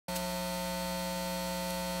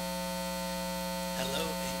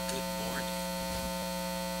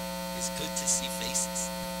is good to see faces,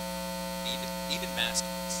 even masked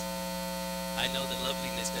ones. I know the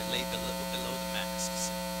loveliness that lay below the masks.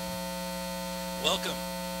 Welcome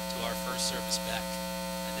to our first service back.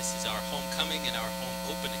 And this is our homecoming and our home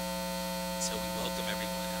opening. So we welcome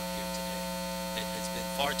everyone out here today. It has been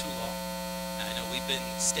far too long. I know we've been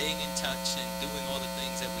staying in touch and doing all the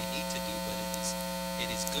things that we need to do, but it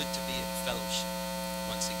is good to be in fellowship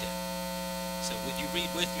once again. So would you read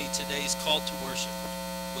with me today's call to worship,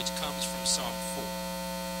 which comes from Psalm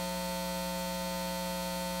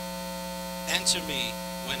 4. Answer me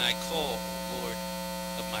when I call, Lord,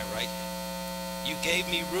 of my right hand. You gave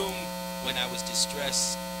me room when I was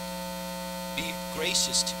distressed. Be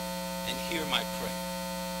gracious to me and hear my prayer.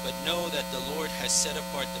 But know that the Lord has set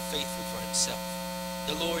apart the faithful for himself.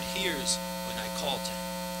 The Lord hears when I call to him.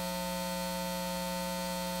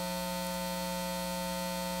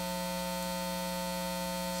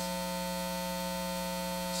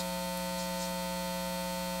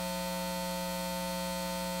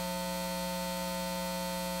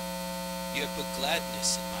 You have put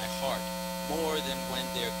gladness in my heart, more than when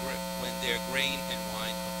their grain and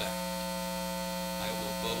wine abound. I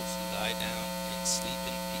will both lie down and sleep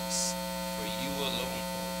in peace, for you alone,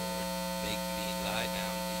 O Lord, make me lie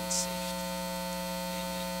down in safety.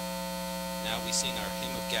 Amen. Now we sing our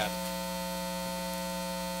hymn of gathering.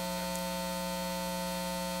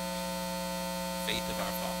 Faith of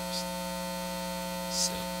our fathers.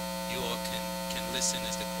 So you all can listen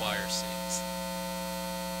as the choir sings.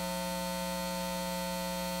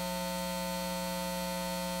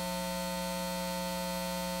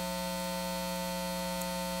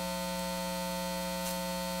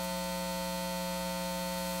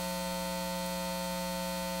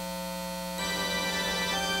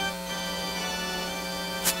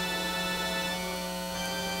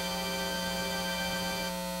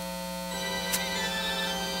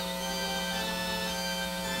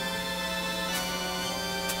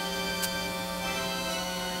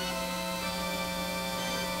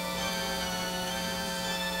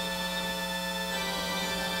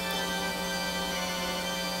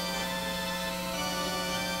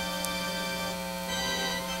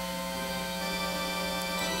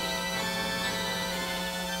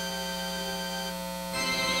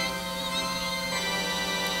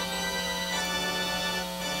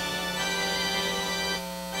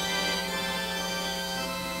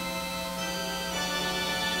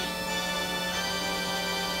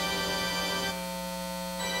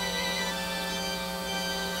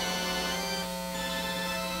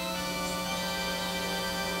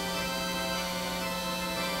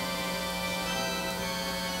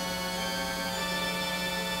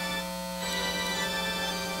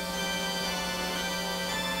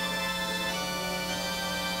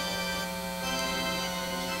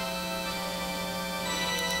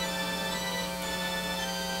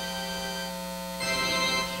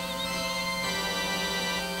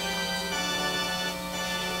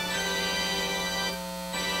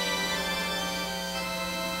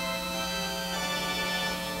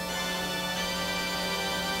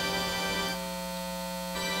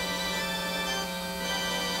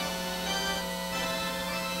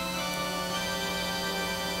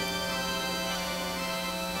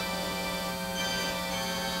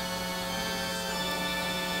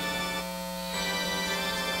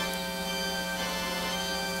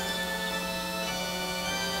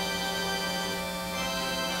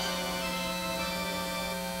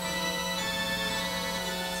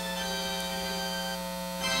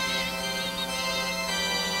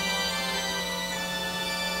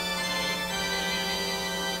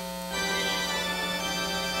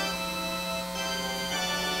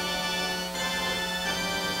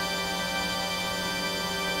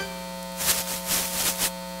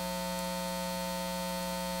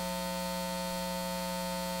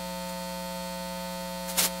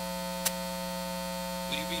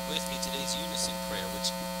 Read with me today's unison prayer, which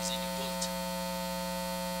is in your bulletin.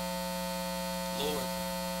 Lord,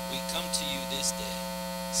 we come to you this day,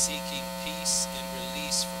 seeking peace and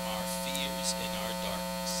release from our fears and our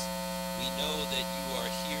darkness. We know that you are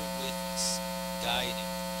here with us,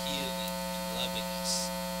 guiding, healing, and loving us.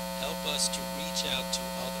 Help us to reach out to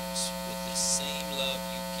others with the same love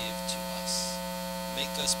you give to us.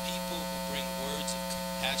 Make us people who bring words of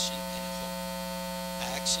compassion and hope,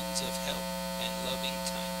 actions of help and loving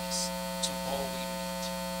kindness to all we meet.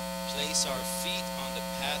 Place our feet on the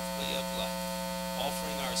pathway of life,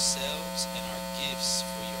 offering ourselves and our gifts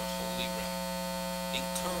for your holy realm.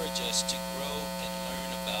 Encourage us to grow and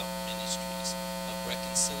learn about ministries of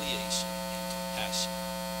reconciliation and compassion.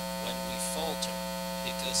 When we falter,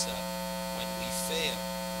 pick us up. When we fail,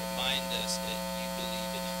 remind us that you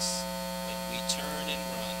believe in us.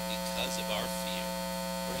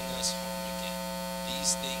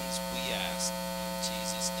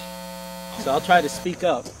 So I'll try to speak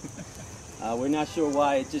up. We're not sure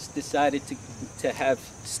why it just decided to have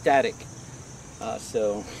static.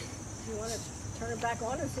 So. Do you want to turn it back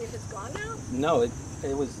on and see if it's gone now? No, it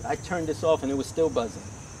was. I turned this off and it was still buzzing.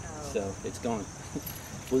 Oh. So it's gone.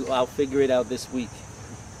 I'll figure it out this week.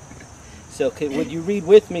 So would you read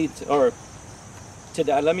with me,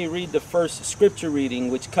 let me read the first scripture reading,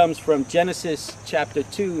 which comes from Genesis chapter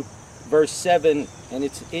 2, verse 7, and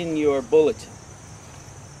it's in your bulletin.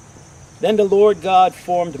 Then the Lord God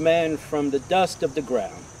formed man from the dust of the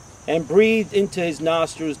ground and breathed into his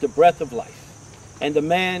nostrils the breath of life, and the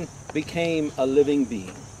man became a living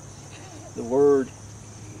being. The word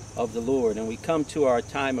of the Lord. And we come to our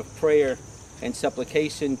time of prayer and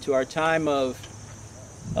supplication, to our time of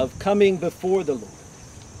coming before the Lord.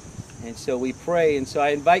 And so we pray. And so I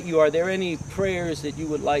invite you, are there any prayers that you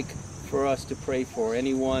would like for us to pray for?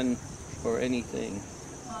 Anyone or anything?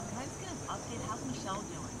 Can I just get an update? How's Michelle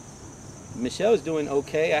doing? Michelle's doing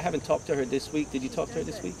okay. I haven't talked to her this week. Did you talk to her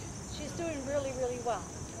this week? She's doing really, really well.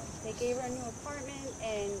 They gave her a new apartment,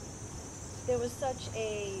 and there was such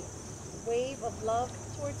a wave of love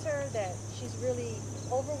towards her that she's really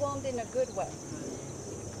overwhelmed in a good way.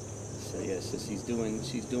 So yes, so she's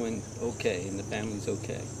doing okay, and the family's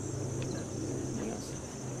okay. You know?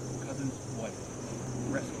 Cousin's wife,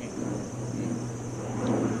 breast cancer.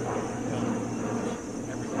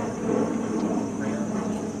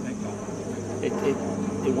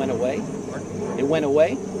 It went away. It went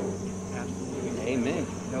away. Absolutely. Amen.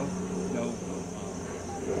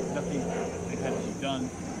 Nothing that had to be done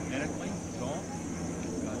medically. It's all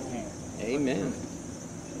God's hand. Amen.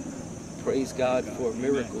 Praise God for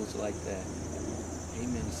miracles like that.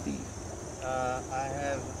 Amen, Steve. I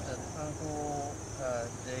have an uncle,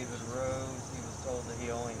 David Rose. He was told that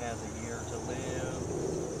he only has a year to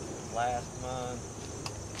live last month.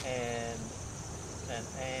 And an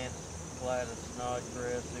aunt, Gladys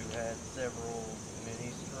Snodgrass, who had several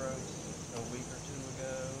mini strokes a week or two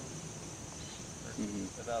ago. Or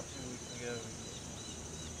about 2 weeks ago.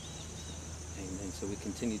 Amen. So we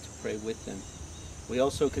continue to pray with them. We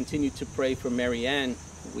also continue to pray for Merion.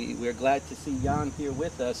 We're glad to see Jan here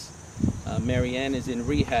with us. Merion is in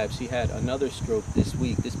rehab. She had another stroke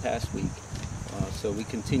this past week. So we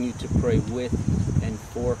continue to pray with and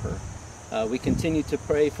for her. We continue to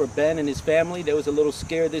pray for Ben and his family. There was a little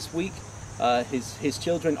scare this week. His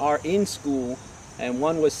children are in school, and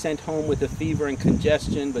one was sent home with a fever and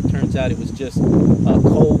congestion, but turns out it was just a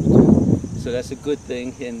cold. So that's a good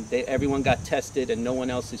thing. And everyone got tested, and no one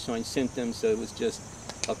else is showing symptoms, so it was just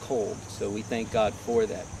a cold. So we thank God for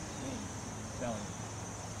that.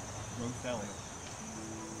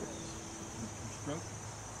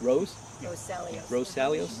 Rose? Rose Salios. Rose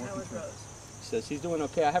Salios? That was Rose. So she's doing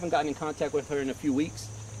okay. I haven't gotten in contact with her in a few weeks.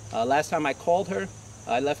 Last time I called her,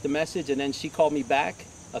 I left a message, and then she called me back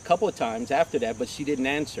a couple of times after that, but she didn't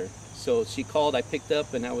answer. So she called, I picked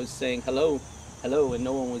up, and I was saying hello, and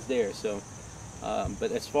no one was there. So,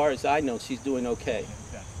 but as far as I know, she's doing okay.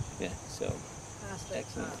 Yeah. So. Pastor,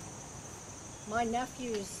 Excellent. My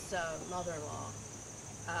nephew's mother-in-law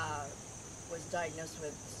was diagnosed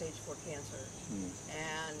with stage 4 cancer,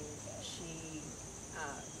 and she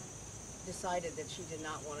decided that she did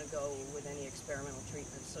not want to go with any experimental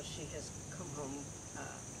treatment, so she has come home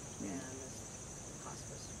and is in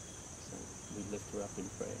hospice. So we lift her up in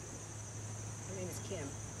prayer. Her name is Kim.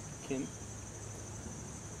 Kim?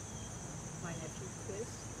 My nephew Chris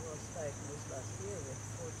was diagnosed last year with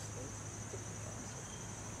 4th stage kidney cancer,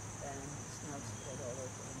 and it's now spread all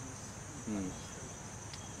over in his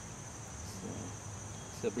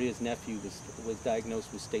Sabria's nephew was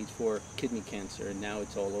diagnosed with stage 4 kidney cancer, and now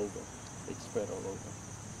it's all over. It's spread all over.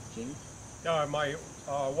 Gene? My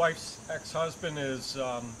wife's ex-husband is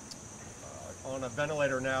on a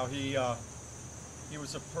ventilator now. He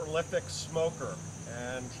was a prolific smoker,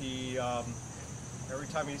 and he every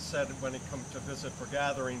time he said when he come to visit for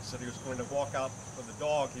gatherings that he was going to walk out with the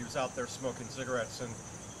dog, he was out there smoking cigarettes. And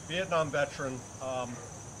Vietnam veteran,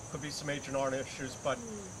 could be some Agent Orange issues, but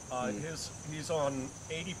he's on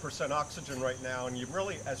 80% oxygen right now, and you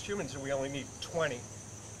really, as humans, we only need 20.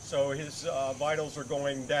 So his vitals are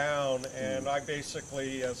going down, and I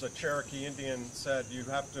basically, as a Cherokee Indian, said you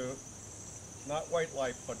have to, not white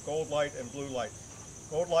light, but gold light and blue light.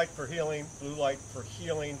 Gold light for healing, blue light for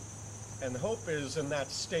healing, and the hope is in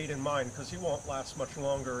that state in mind, because he won't last much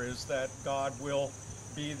longer, is that God will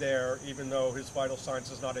be there even though his vital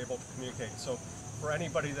signs is not able to communicate. So for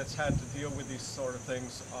anybody that's had to deal with these sort of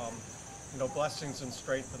things, blessings and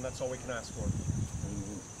strength, and that's all we can ask for.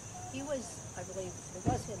 He was, I believe, it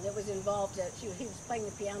was him that was involved. He was playing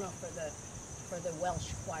the piano for for the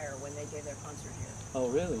Welsh choir when they gave their concert here. Oh,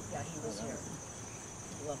 really? Yeah, he was here.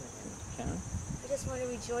 Lovely. Karen? I just want to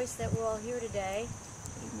rejoice that we're all here today,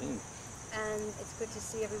 Amen. and it's good to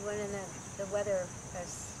see everyone, and the weather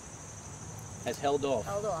Has held off.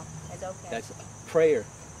 held off. It's okay. That's prayer.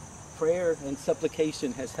 Prayer and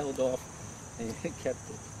supplication has held off and kept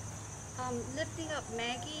it. Lifting up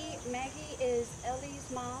Maggie. Maggie is Ellie's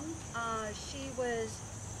mom.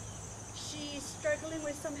 She's struggling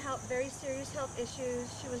with some very serious health issues.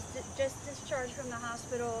 She was just discharged from the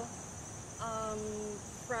hospital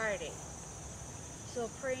Friday. So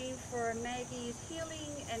praying for Maggie's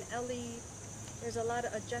healing, and Ellie, there's a lot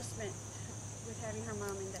of adjustment with having her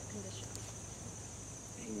mom in that condition.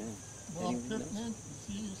 Amen. Bob Anyone else? Pittman, is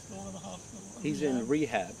he still in the hospital? He's in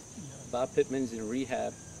rehab. Yeah. Bob Pittman's in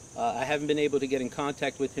rehab. I haven't been able to get in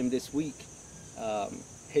contact with him this week.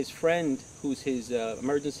 His friend, who's his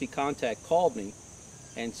emergency contact, called me,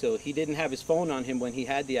 and so he didn't have his phone on him when he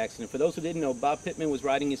had the accident. For those who didn't know, Bob Pittman was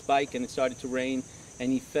riding his bike and it started to rain,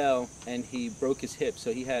 and he fell and he broke his hip,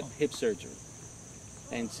 so he had hip surgery.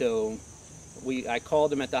 And so I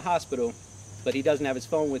called him at the hospital, but he doesn't have his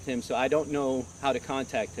phone with him, so I don't know how to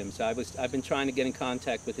contact him. So I've been trying to get in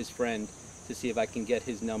contact with his friend to see if I can get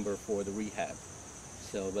his number for the rehab.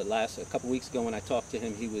 So, but a couple weeks ago when I talked to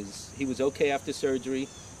him, he was okay after surgery,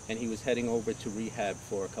 and he was heading over to rehab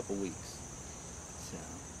for a couple weeks. So,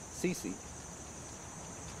 Cece.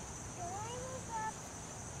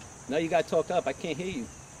 No, you gotta talk up. I can't hear you.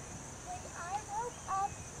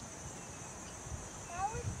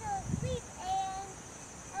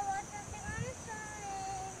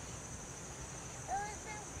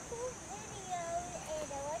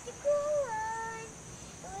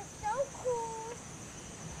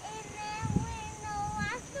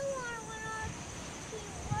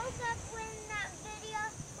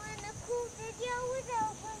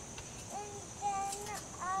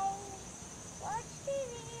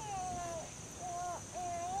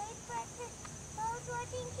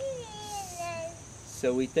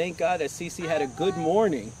 So we thank God that Cece had a good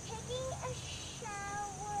morning. Taking a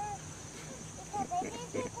shower because I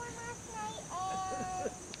didn't take one last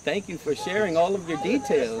night. Thank you for sharing all of your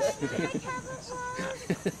details.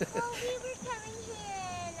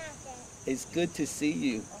 It's good to see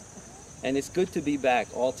you, and it's good to be back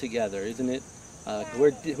all together, isn't it?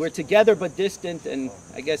 We're together but distant, and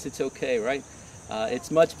I guess it's okay, right? It's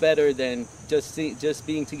much better than just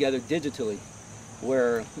being together digitally,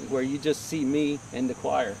 where you just see me and the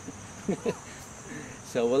choir.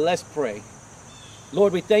 So, well, let's pray.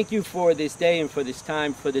 Lord, we thank you for this day and for this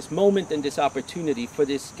time, for this moment and this opportunity, for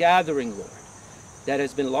this gathering, Lord, that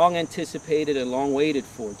has been long anticipated and long waited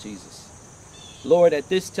for, Jesus. Lord, at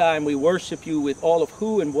this time we worship you with all of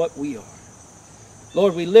who and what we are.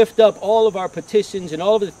 Lord, we lift up all of our petitions and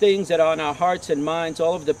all of the things that are on our hearts and minds,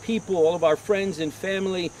 all of the people, all of our friends and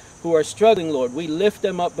family who are struggling, Lord. We lift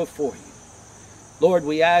them up before you. Lord,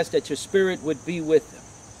 we ask that your Spirit would be with them.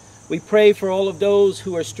 We pray for all of those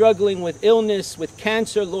who are struggling with illness, with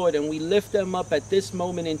cancer, Lord, and we lift them up at this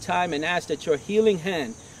moment in time and ask that your healing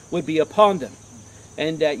hand would be upon them,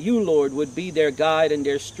 and that you, Lord, would be their guide and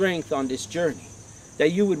their strength on this journey.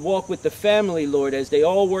 That you would walk with the family, Lord, as they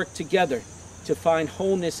all work together to find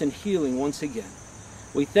wholeness and healing once again.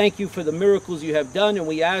 We thank you for the miracles you have done, and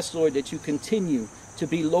we ask, Lord, that you continue to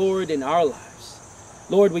be Lord in our lives.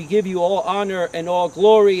 Lord, we give you all honor and all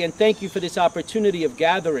glory, and thank you for this opportunity of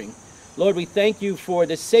gathering. Lord, we thank you for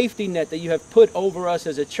the safety net that you have put over us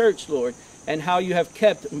as a church, Lord, and how you have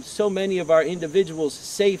kept so many of our individuals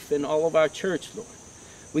safe in all of our church, Lord.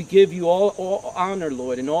 We give you all honor,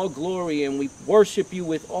 Lord, and all glory, and we worship you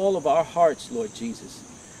with all of our hearts, Lord Jesus.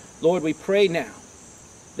 Lord, we pray now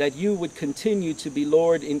that you would continue to be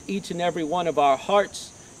Lord in each and every one of our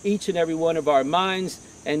hearts, each and every one of our minds,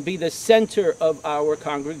 and be the center of our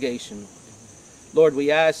congregation. Lord,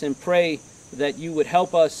 we ask and pray that you would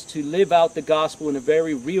help us to live out the gospel in a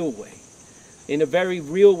very real way. In a very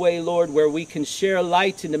real way, Lord, where we can share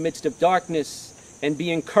light in the midst of darkness and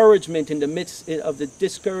be encouragement in the midst of the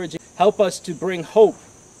discouraging. Help us to bring hope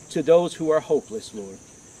to those who are hopeless, Lord.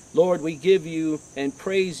 Lord, we give you and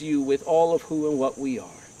praise you with all of who and what we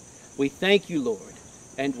are. We thank you, Lord,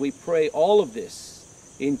 and we pray all of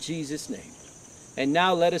this in Jesus' name. And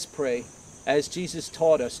now let us pray as Jesus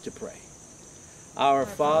taught us to pray. Our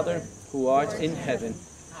Father, who art in heaven,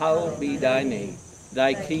 hallowed be thy name.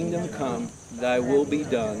 Thy kingdom come, thy will be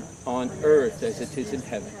done, on earth as it is in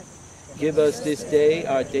heaven. Give us this day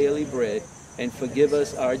our daily bread, and forgive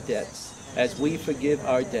us our debts, as we forgive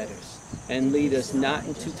our debtors. And lead us not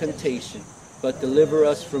into temptation, but deliver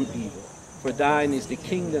us from evil. For thine is the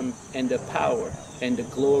kingdom, and the power, and the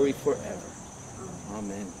glory forever.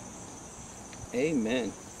 Amen.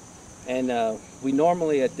 Amen. And we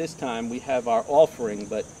normally at this time we have our offering,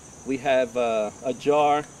 but we have a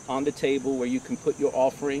jar on the table where you can put your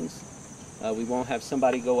offerings. We won't have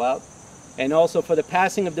somebody go out. And also for the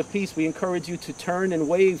passing of the peace, we encourage you to turn and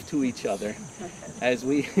wave to each other as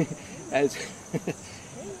we, as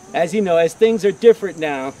you know, as things are different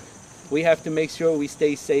now, we have to make sure we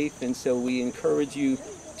stay safe, and so we encourage you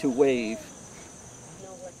to wave.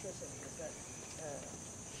 No electricity, is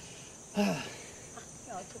that,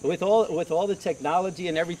 With all the technology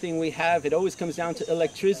and everything we have, it always comes down to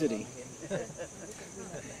electricity.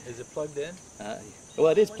 Is it plugged in? Well,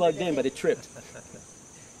 it is plugged in, but it tripped.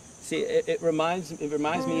 See, it reminds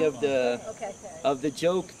me of the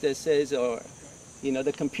joke that says, or you know,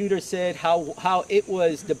 the computer said how it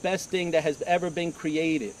was the best thing that has ever been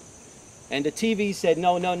created, and the TV said,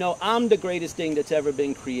 no, I'm the greatest thing that's ever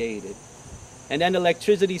been created. And then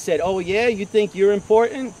electricity said, oh yeah, you think you're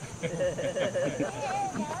important?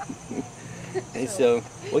 And so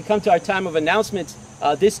we come to our time of announcements.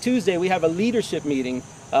 This Tuesday we have a leadership meeting.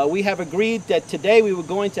 We have agreed that today we were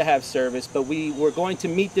going to have service, but we were going to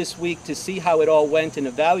meet this week to see how it all went and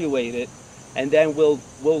evaluate it, and then we'll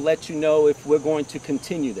let you know if we're going to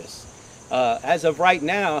continue this. As of right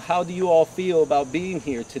now, how do you all feel about being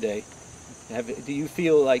here today? Do you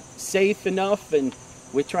feel like safe enough? And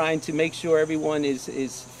we're trying to make sure everyone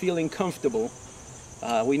is feeling comfortable.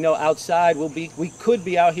 We know outside we could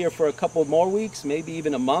be out here for a couple more weeks, maybe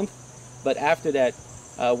even a month, but after that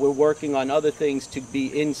we're working on other things to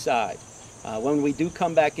be inside. When we do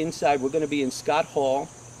come back inside, we're going to be in Scott Hall,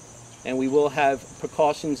 and we will have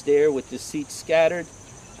precautions there with the seats scattered,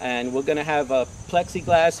 and we're going to have a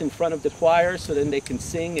plexiglass in front of the choir so then they can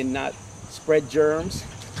sing and not spread germs.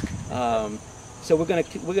 So we're going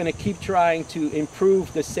to keep trying to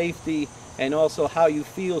improve the safety and also how you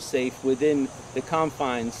feel safe within the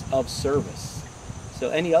confines of service. So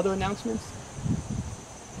any other announcements?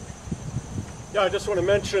 Yeah, I just want to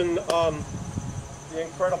mention the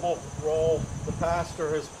incredible role the pastor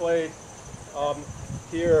has played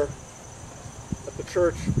here at the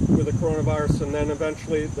church with the coronavirus, and then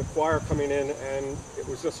eventually the choir coming in, and it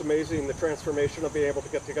was just amazing, the transformation of being able to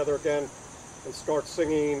get together again and start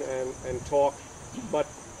singing and talk. But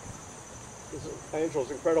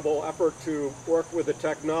Angel's incredible effort to work with the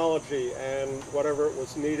technology and whatever it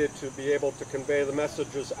was needed to be able to convey the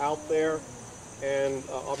messages out there, and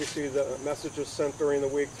obviously the messages sent during the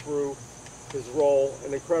week through his role,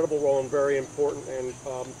 an incredible role and very important, and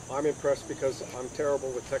I'm impressed because I'm terrible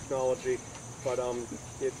with technology, but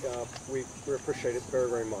we appreciate it very,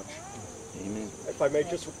 very much. Amen. If I may,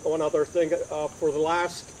 just one other thing, for the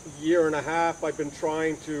last year and a half I've been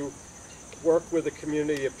trying to work with the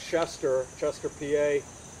community of Chester, PA,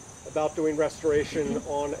 about doing restoration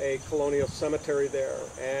on a colonial cemetery there,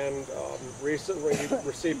 and recently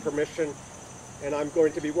received permission, and I'm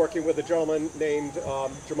going to be working with a gentleman named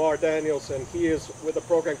Jamar Daniels, and he is with a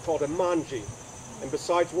program called Imanji. And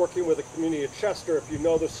besides working with the community of Chester, if you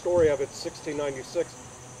know the story of it, 1696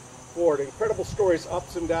 forward, incredible stories,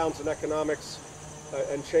 ups and downs in economics,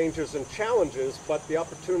 and changes and challenges, but the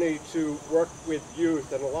opportunity to work with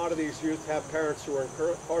youth, and a lot of these youth have parents who are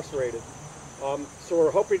incarcerated. So we're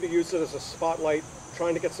hoping to use it as a spotlight,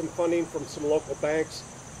 trying to get some funding from some local banks.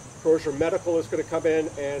 Crozier Medical is going to come in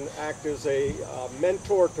and act as a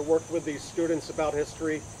mentor to work with these students about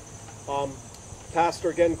history. Pastor,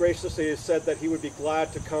 again, graciously has said that he would be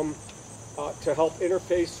glad to come to help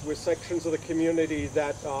interface with sections of the community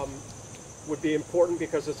that would be important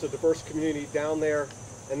because it's a diverse community down there,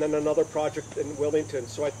 and then another project in Wilmington.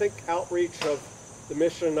 So I think outreach of the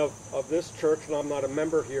mission of this church, and I'm not a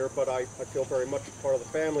member here, but I feel very much a part of the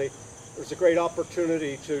family, there's a great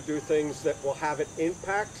opportunity to do things that will have an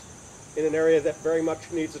impact in an area that very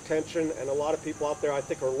much needs attention, and a lot of people out there I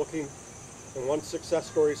think are looking and want success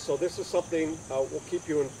stories. So this is something we'll keep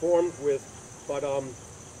you informed with, but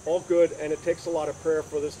all good, and it takes a lot of prayer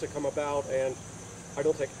for this to come about, and I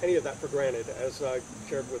don't take any of that for granted, as I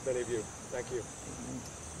shared with many of you. Thank you.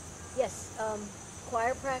 Yes,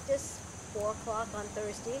 choir practice, 4 o'clock on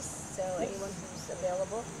Thursdays, so anyone who's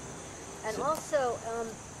available. And also,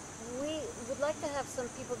 we would like to have some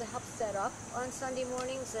people to help set up on Sunday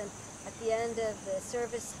mornings, and at the end of the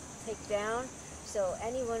service, take down. So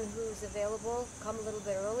anyone who's available, come a little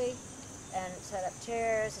bit early and set up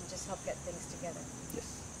chairs and just help get things together. Yes.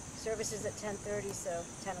 Service is at 10:30, so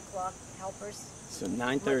 10 o'clock, helpers. So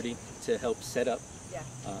 9:30 to help set up. Yeah.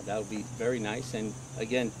 That would be very nice. And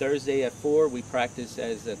again, Thursday at 4, we practice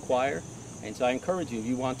as a choir. And so I encourage you, if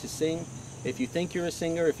you want to sing, if you think you're a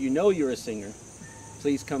singer, if you know you're a singer,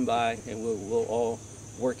 please come by and we'll all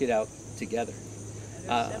work it out together.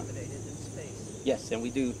 Yes, and we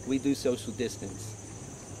do social distance.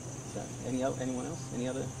 So, anyone else? Any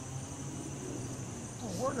other?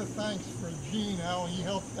 A word of thanks for Gene, how he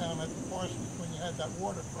helped down at the parsonage when you had that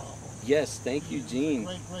water problem. Yes, thank you, Gene.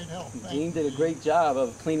 Great help. Gene did a great job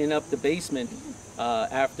of cleaning up the basement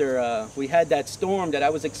after we had that storm that I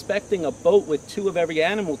was expecting a boat with 2 of every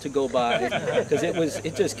animal to go by because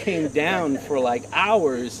it just came down for like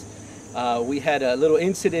hours. We had a little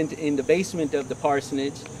incident in the basement of the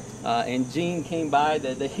parsonage, and Gene came by,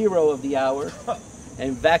 the hero of the hour,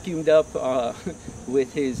 and vacuumed up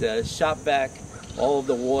with his shop vac all of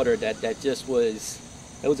the water that just was.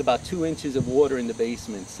 It was about 2 inches of water in the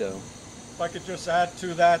basement. So, if I could just add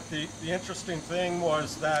to that, the interesting thing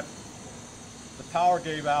was that the power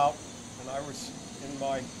gave out, and I was in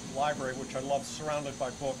my library, which I love, surrounded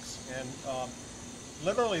by books, and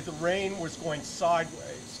literally the rain was going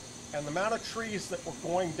sideways, and the amount of trees that were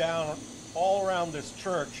going down all around this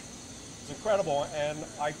church was incredible. And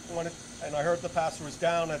I heard the pastor was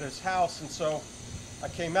down at his house, and so I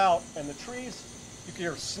came out, and the trees, you could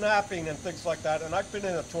hear snapping and things like that. And I've been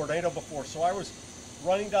in a tornado before, so I was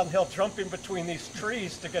running down the hill, jumping between these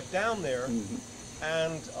trees to get down there.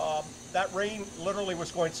 And that rain literally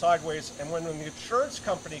was going sideways. And when the insurance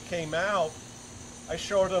company came out, I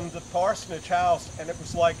showed them the parsonage house, and it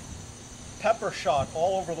was like pepper shot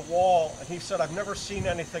all over the wall. And he said, I've never seen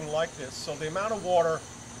anything like this. So the amount of water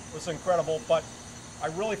was incredible, but I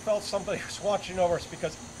really felt somebody was watching over us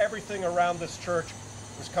because everything around this church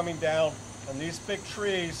was coming down, and these big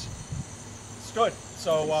trees stood.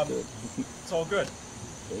 So it's all good.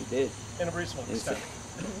 They did. In a reasonable extent.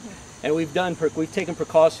 And we've taken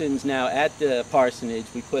precautions now at the parsonage.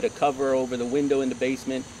 We put a cover over the window in the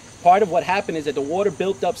basement. Part of what happened is that the water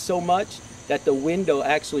built up so much that the window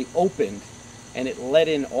actually opened, and it let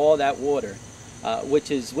in all that water, which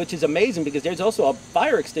is amazing because there's also a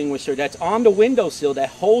fire extinguisher that's on the windowsill that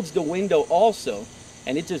holds the window also,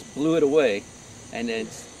 and it just blew it away, and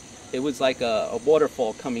it was like a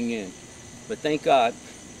waterfall coming in. But thank God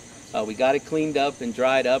we got it cleaned up and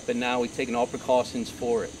dried up, and now we've taken all precautions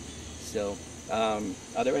for it. So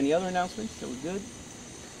are there any other announcements? Are we good?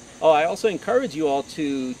 Oh, I also encourage you all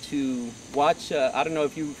to watch, I don't know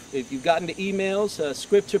if you've gotten the emails,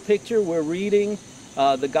 Scripture Picture. We're reading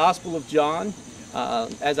the Gospel of John.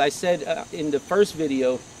 As I said in the first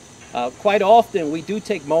video, quite often we do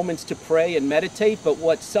take moments to pray and meditate, but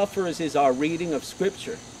what suffers is our reading of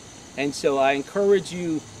Scripture. And so I encourage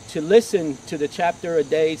you to listen to the chapter a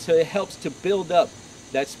day, so it helps to build up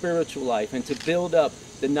that spiritual life and to build up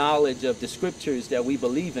the knowledge of the Scriptures that we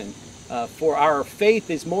believe in. For our faith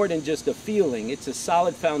is more than just a feeling. It's a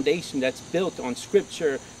solid foundation that's built on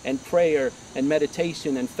Scripture and prayer and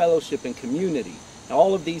meditation and fellowship and community. And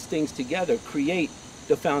all of these things together create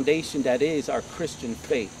the foundation that is our Christian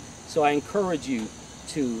faith. So I encourage you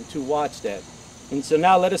to watch that. And so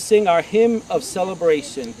now let us sing our hymn of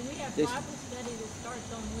celebration. Do we have Bible study that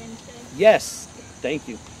starts on Wednesday? Yes, thank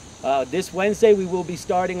you. This Wednesday we will be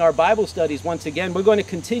starting our Bible studies once again. We're going to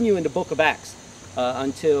continue in the book of Acts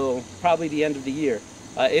until probably the end of the year.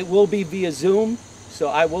 It will be via Zoom, so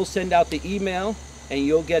I will send out the email, and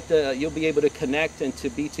you'll be able to connect and to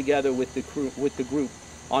be together with the group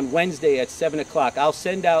on Wednesday at 7 o'clock. I'll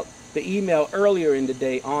send out the email earlier in the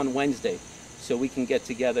day on Wednesday, so we can get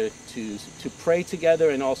together to pray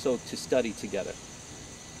together and also to study together.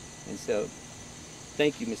 And so,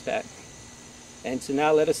 thank you, Miss Pat. And so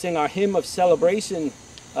now let us sing our hymn of celebration.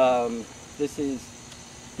 This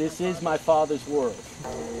is my Father's world.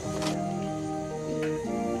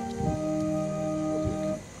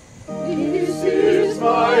 This is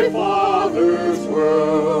my Father's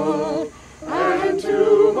world, and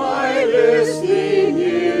to my listening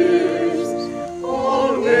ears,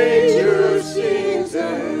 all nature sings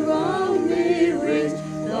and round me rings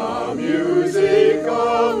the music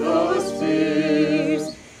of the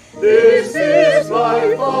spheres. This is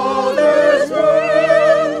my Father's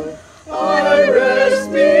world, I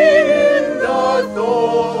rest me in the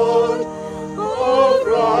thought of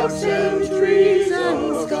rocks and trees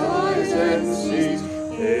and skies and seas,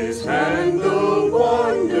 His hand the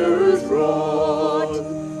wonders wrought.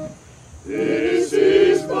 This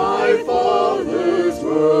is my Father's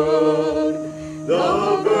world,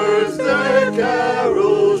 the birds their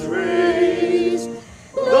carols raise,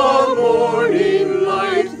 the morning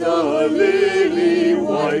light, the lily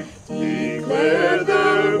white, declare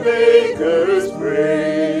their Maker's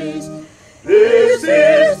praise. This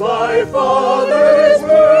is my Father's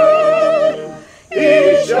world,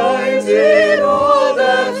 He shines in all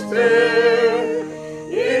that's fair,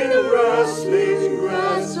 in rustling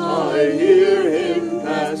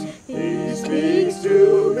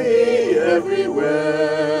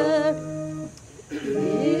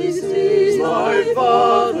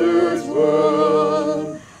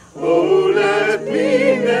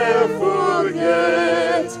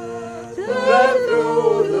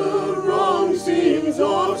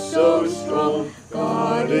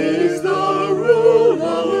God is the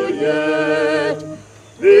ruler yet.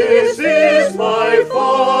 This is my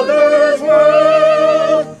Father's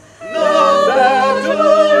world. The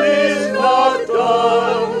battle is not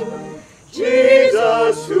done.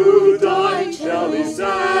 Jesus who died shall be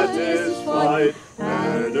satisfied,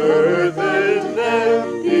 and earth and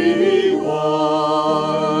heaven be one.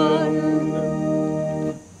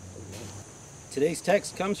 Today's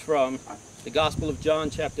text comes from the Gospel of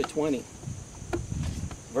John, chapter 20,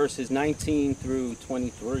 verses 19 through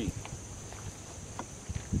 23.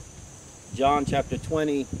 John chapter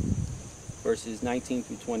 20, verses 19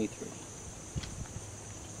 through 23.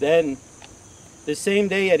 Then, the same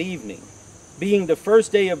day at evening, being the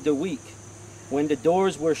first day of the week, when the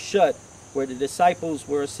doors were shut where the disciples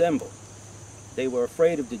were assembled, they were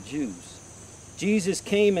afraid of the Jews. Jesus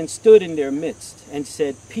came and stood in their midst and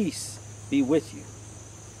said, "Peace be with you."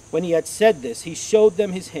 When he had said this, he showed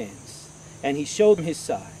them his hands, and he showed them his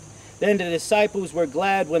side. Then the disciples were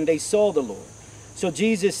glad when they saw the Lord. So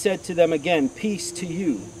Jesus said to them again, "Peace to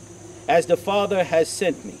you. As the Father has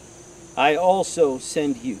sent me, I also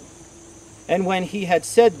send you." And when he had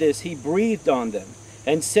said this, he breathed on them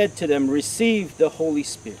and said to them, "Receive the Holy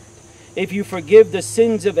Spirit. If you forgive the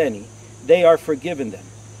sins of any, they are forgiven them.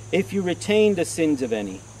 If you retain the sins of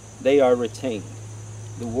any, they are retained."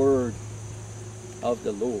 The word of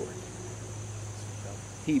the Lord.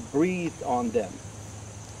 He breathed on them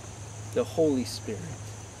the Holy Spirit.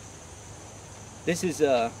 This is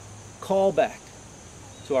a callback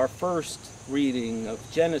to our first reading of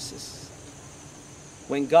Genesis,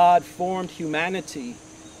 when God formed humanity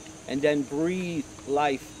and then breathed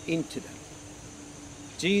life into them.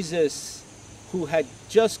 Jesus, who had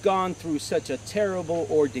just gone through such a terrible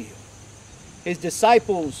ordeal, his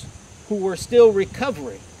disciples who were still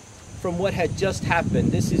recovering from what had just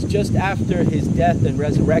happened. This is just after his death and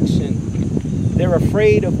resurrection. They're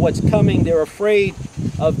afraid of what's coming. They're afraid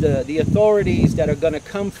of the authorities that are going to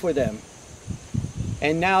come for them.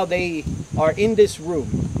 And now they are in this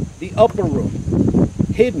room, the upper room,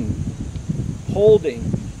 hidden,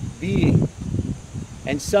 holding, being.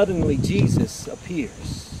 And suddenly Jesus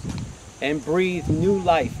appears and breathes new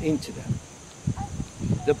life into them.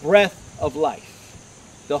 The breath of life,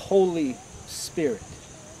 the Holy Spirit.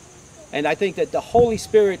 And I think that the Holy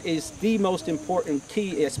Spirit is the most important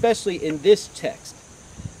key, especially in this text,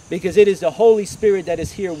 because it is the Holy Spirit that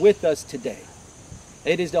is here with us today.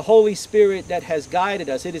 It is the Holy Spirit that has guided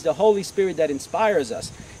us. It is the Holy Spirit that inspires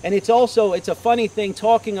us. And it's a funny thing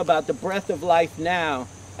talking about the breath of life now,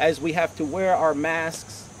 as we have to wear our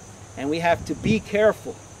masks and we have to be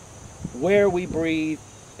careful where we breathe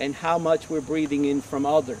and how much we're breathing in from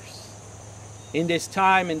others. In this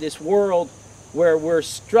time, in this world where we're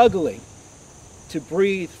struggling to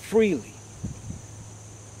breathe freely,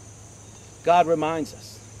 God reminds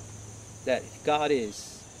us that God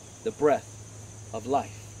is the breath of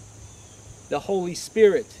life. The Holy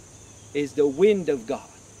Spirit is the wind of God,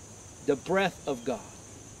 the breath of God,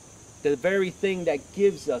 the very thing that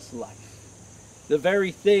gives us life, the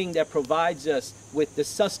very thing that provides us with the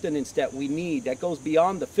sustenance that we need, that goes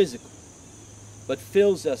beyond the physical, but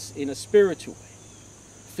fills us in a spiritual way,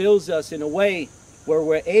 fills us in a way where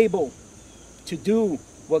we're able to do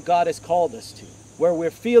what God has called us to, where we're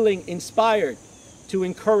feeling inspired to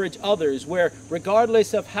encourage others, where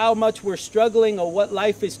regardless of how much we're struggling or what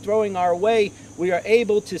life is throwing our way, we are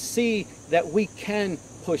able to see that we can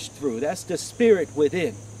push through. That's the Spirit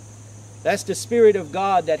within. That's the Spirit of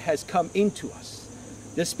God that has come into us.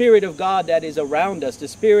 The Spirit of God that is around us. The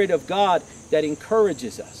Spirit of God that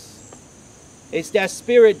encourages us. It's that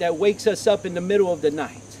Spirit that wakes us up in the middle of the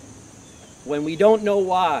night when we don't know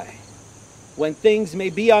why. When things may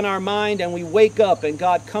be on our mind and we wake up and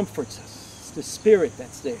God comforts us. It's the Spirit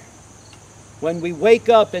that's there. When we wake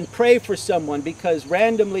up and pray for someone because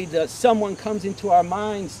randomly someone comes into our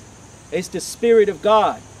minds, it's the Spirit of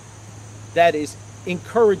God that is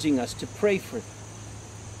encouraging us to pray for them.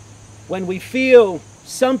 When we feel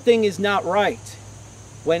something is not right,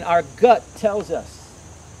 when our gut tells us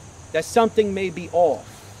that something may be off,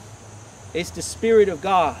 it's the Spirit of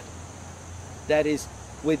God that is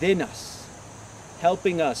within us,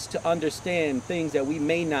 helping us to understand things that we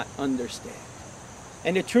may not understand.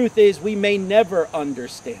 And the truth is, we may never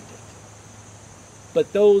understand it.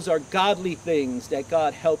 But those are godly things that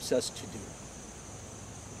God helps us to do.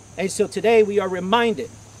 And so today we are reminded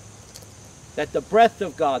that the breath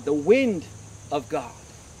of God, the wind of God,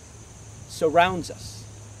 surrounds us.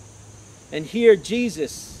 And here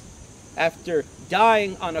Jesus, after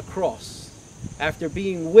dying on a cross, after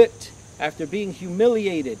being whipped, after being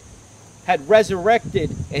humiliated, had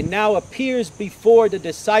resurrected and now appears before the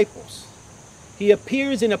disciples. He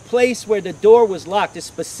appears in a place where the door was locked. It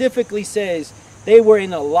specifically says they were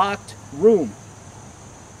in a locked room.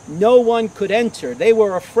 No one could enter. They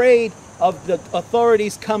were afraid of the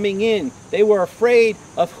authorities coming in. They were afraid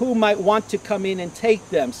of who might want to come in and take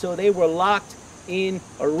them. So they were locked in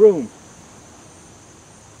a room.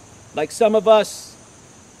 Like some of us,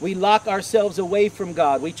 we lock ourselves away from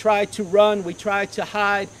God. We try to run. We try to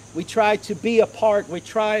hide. We try to be apart. We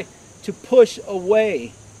try to push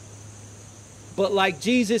away. But like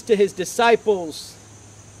Jesus to his disciples,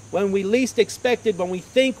 when we least expect it, when we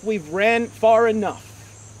think we've ran far enough,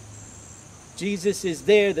 Jesus is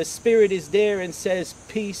there, the Spirit is there and says,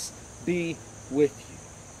 peace be with you.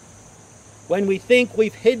 When we think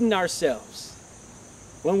we've hidden ourselves,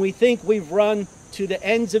 when we think we've run to the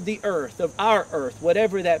ends of the earth, of our earth,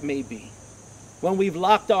 whatever that may be, when we've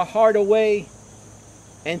locked our heart away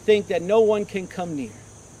and think that no one can come near,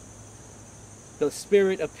 the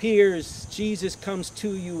Spirit appears, Jesus comes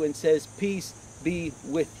to you and says, peace be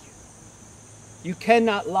with you. You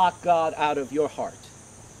cannot lock God out of your heart.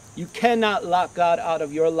 You cannot lock God out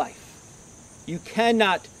of your life. You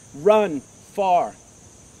cannot run far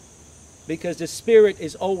because the Spirit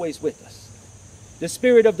is always with us. The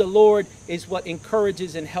Spirit of the Lord is what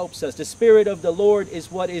encourages and helps us. The Spirit of the Lord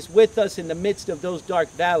is what is with us in the midst of those dark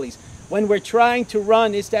valleys. When we're trying to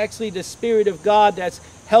run, it's actually the Spirit of God that's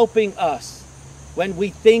helping us when we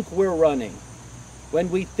think we're running,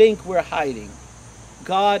 when we think we're hiding.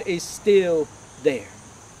 God is still there.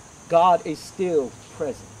 God is still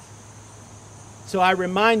present. So I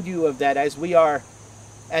remind you of that as we are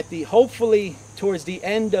at the, hopefully towards the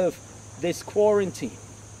end of this quarantine.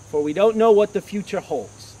 For we don't know what the future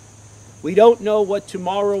holds. We don't know what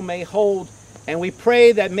tomorrow may hold. And we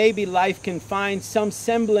pray that maybe life can find some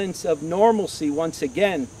semblance of normalcy once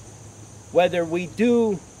again. Whether we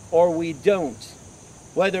do or we don't.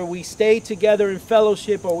 Whether we stay together in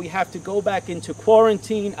fellowship or we have to go back into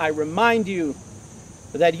quarantine, I remind you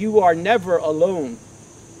that you are never alone.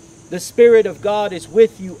 The Spirit of God is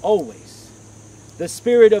with you always. The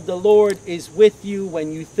Spirit of the Lord is with you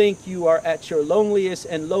when you think you are at your loneliest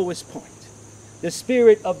and lowest point. The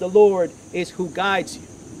Spirit of the Lord is who guides you,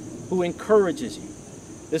 who encourages you.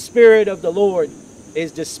 The Spirit of the Lord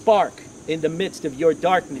is the spark in the midst of your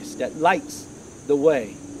darkness that lights the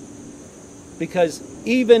way. Because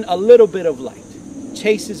even a little bit of light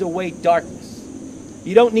chases away darkness.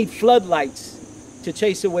 You don't need floodlights to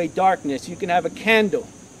chase away darkness. You can have a candle.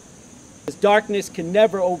 Because darkness can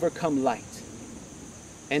never overcome light.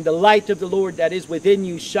 And the light of the Lord that is within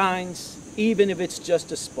you shines, even if it's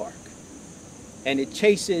just a spark. And it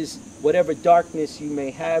chases whatever darkness you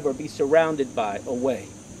may have or be surrounded by away.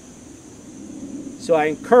 So I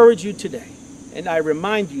encourage you today, and I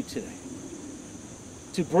remind you today,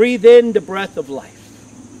 to breathe in the breath of life.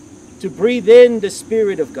 To breathe in the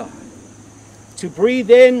Spirit of God. To breathe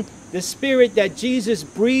in the Spirit that Jesus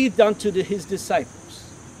breathed unto his disciples.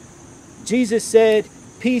 Jesus said,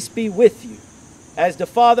 peace be with you. As the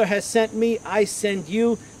Father has sent me, I send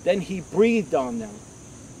you. Then he breathed on them.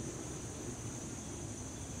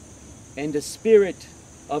 And the Spirit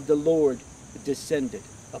of the Lord descended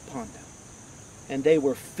upon them. And they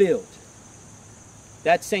were filled.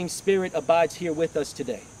 That same Spirit abides here with us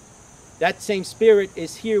today. That same Spirit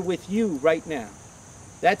is here with you right now.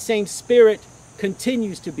 That same Spirit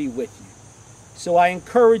continues to be with you. So I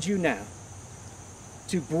encourage you now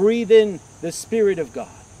to breathe in the Spirit of God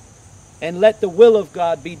and let the will of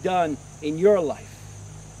God be done in your life,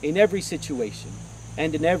 in every situation,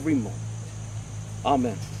 and in every moment.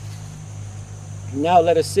 Amen. Now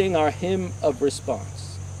let us sing our hymn of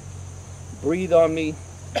response. Breathe on me,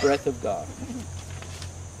 breath of God.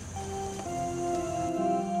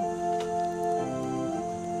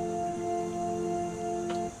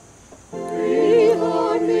 Breathe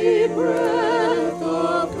on me, breath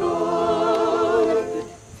of God.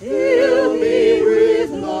 Fill me with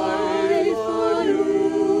life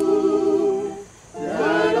anew,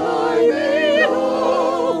 that I may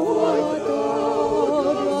love what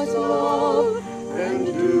thou dost love, and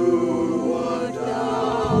do what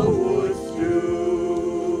thou wouldst do.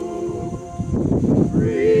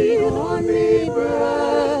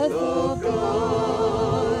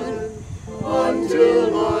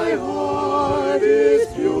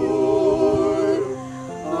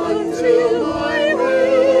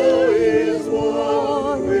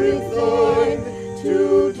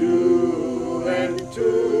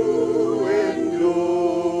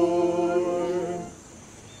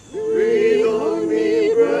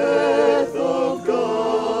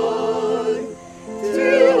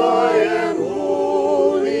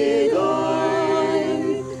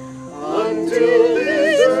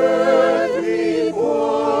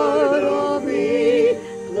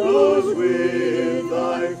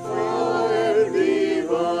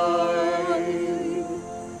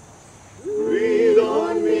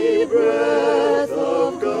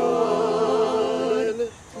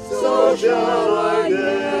 shall I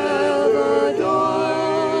never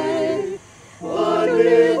die, but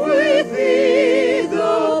live with thee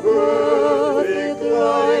the perfect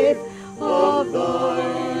life of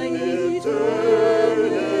thine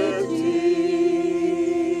eternity.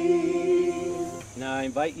 Now I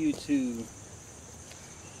invite you to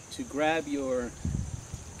grab your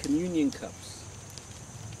communion cups.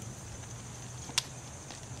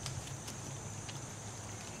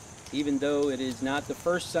 Even though it is not the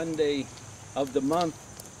first Sunday of the month,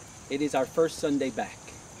 it is our first Sunday back.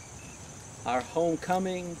 Our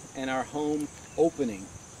homecoming and our home opening.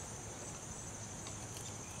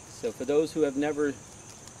 So for those who have never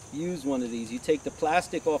used one of these, you take the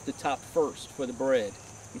plastic off the top first for the bread.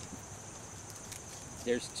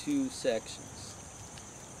 There's two sections.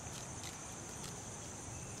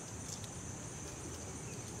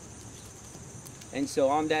 And so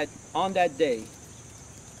on that day,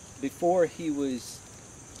 before he was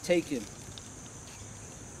taken,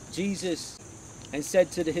 Jesus and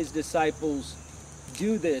said to his disciples,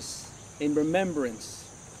 "Do this in remembrance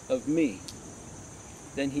of me."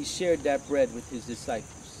 Then he shared that bread with his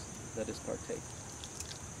disciples. Let us partake.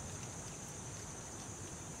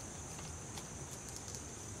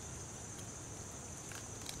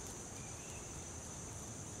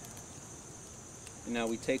 And now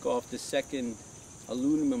we take off the second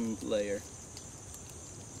aluminum layer.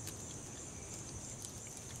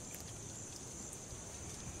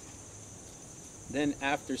 Then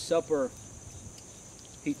after supper,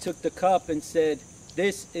 he took the cup and said,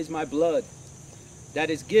 "This is my blood that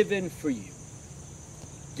is given for you.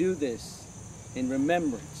 Do this in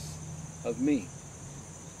remembrance of me."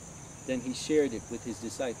 Then he shared it with his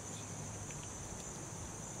disciples.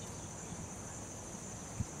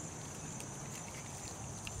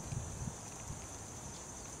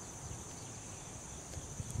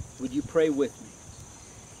 Would you pray with me?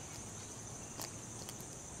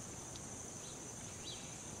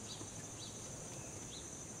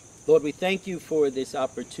 Lord, we thank you for this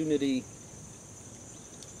opportunity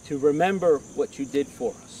to remember what you did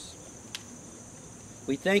for us.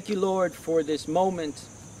 We thank you, Lord, for this moment,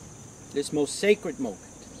 this most sacred moment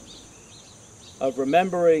of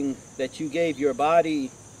remembering that you gave your body,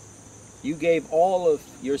 you gave all of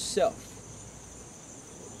yourself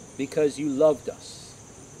because you loved us.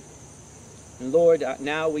 And Lord,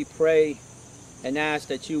 now we pray and ask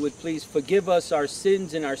that you would please forgive us our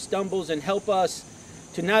sins and our stumbles and help us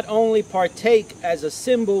to not only partake as a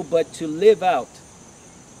symbol, but to live out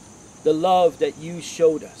the love that you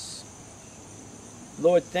showed us.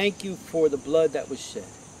 Lord, thank you for the blood that was shed.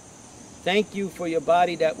 Thank you for your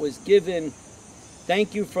body that was given.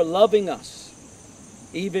 Thank you for loving us,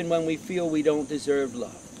 even when we feel we don't deserve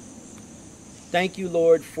love. Thank you,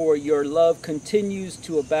 Lord, for your love continues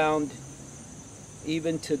to abound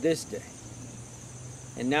even to this day.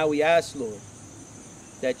 And now we ask, Lord,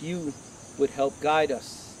 that you would help guide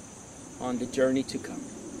us on the journey to come.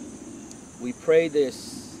 We pray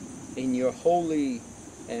this in your holy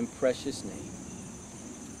and precious name.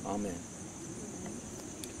 Amen.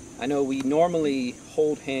 I know we normally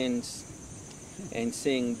hold hands and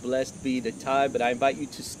sing "Blessed Be the Tie," but I invite you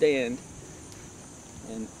to stand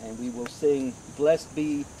and we will sing "Blessed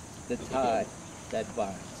Be the Tie That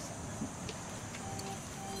Binds."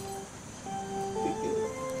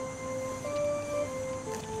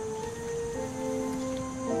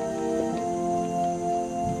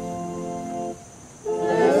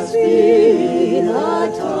 Blessed be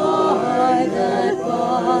the tie that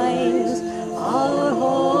binds our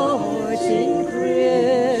hearts in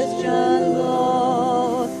Christian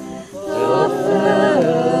love, the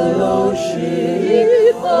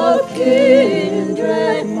fellowship of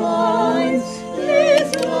kindred minds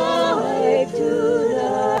is like to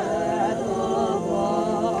that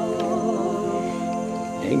above.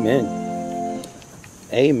 Amen.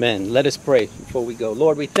 Amen. Let us pray before we go.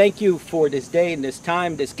 Lord, we thank you for this day and this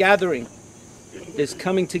time, this gathering, this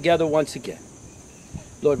coming together once again.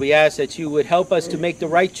 Lord, we ask that you would help us to make the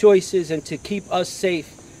right choices and to keep us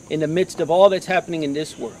safe in the midst of all that's happening in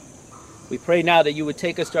this world. We pray now that you would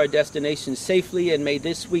take us to our destination safely, and may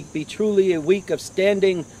this week be truly a week of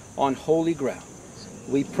standing on holy ground.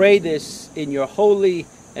 We pray this in your holy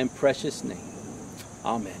and precious name.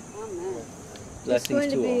 Amen. Blessings It's going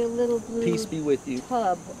to to be all. a little blue Peace be with you.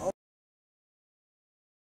 tub